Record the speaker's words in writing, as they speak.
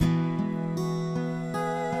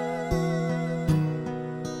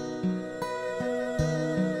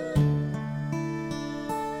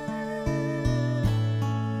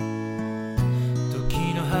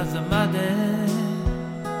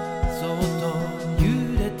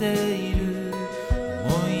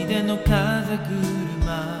の風車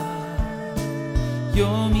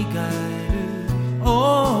よみがえる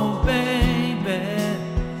Oh baby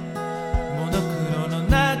モノクロの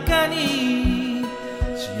中に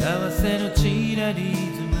幸せのチラリ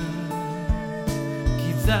ズム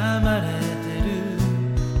刻まれてる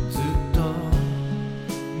ずっと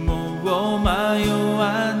もう迷わ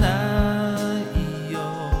ないよ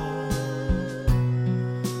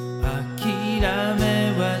諦め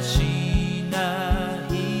はしない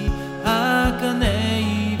茜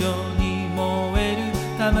色に燃える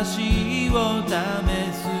魂を試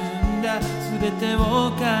すんだ全てを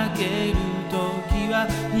かける時は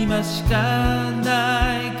今しか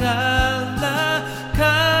ないから階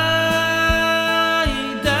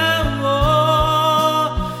段を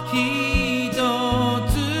一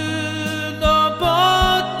つ登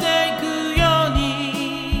っていくように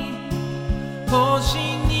星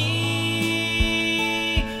に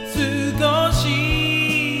少し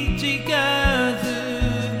近づ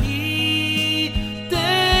いて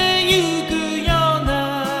ゆくような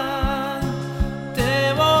手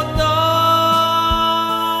を伸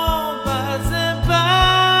ばせば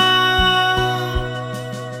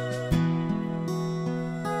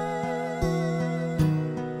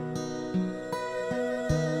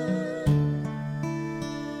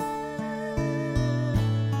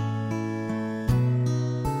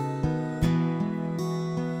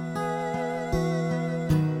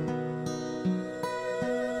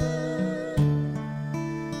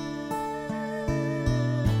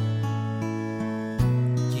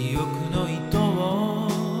記憶の糸を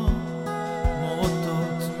もっと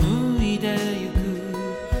紡いでゆく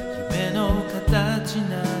夢の形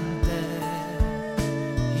なんて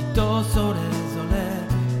人それぞれ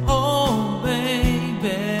Oh baby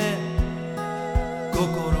心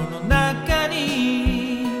の中に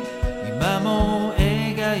今も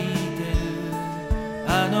描いてるあ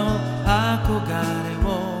の憧れを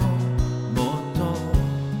もっと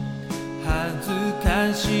恥ずか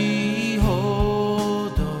しいほ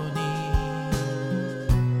どに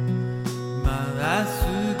まっす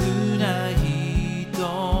ぐな瞳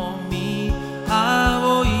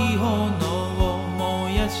青い炎を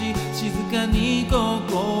燃やし静かに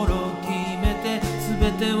心決めて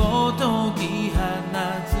全てを解き放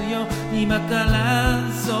つよ今から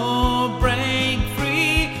そう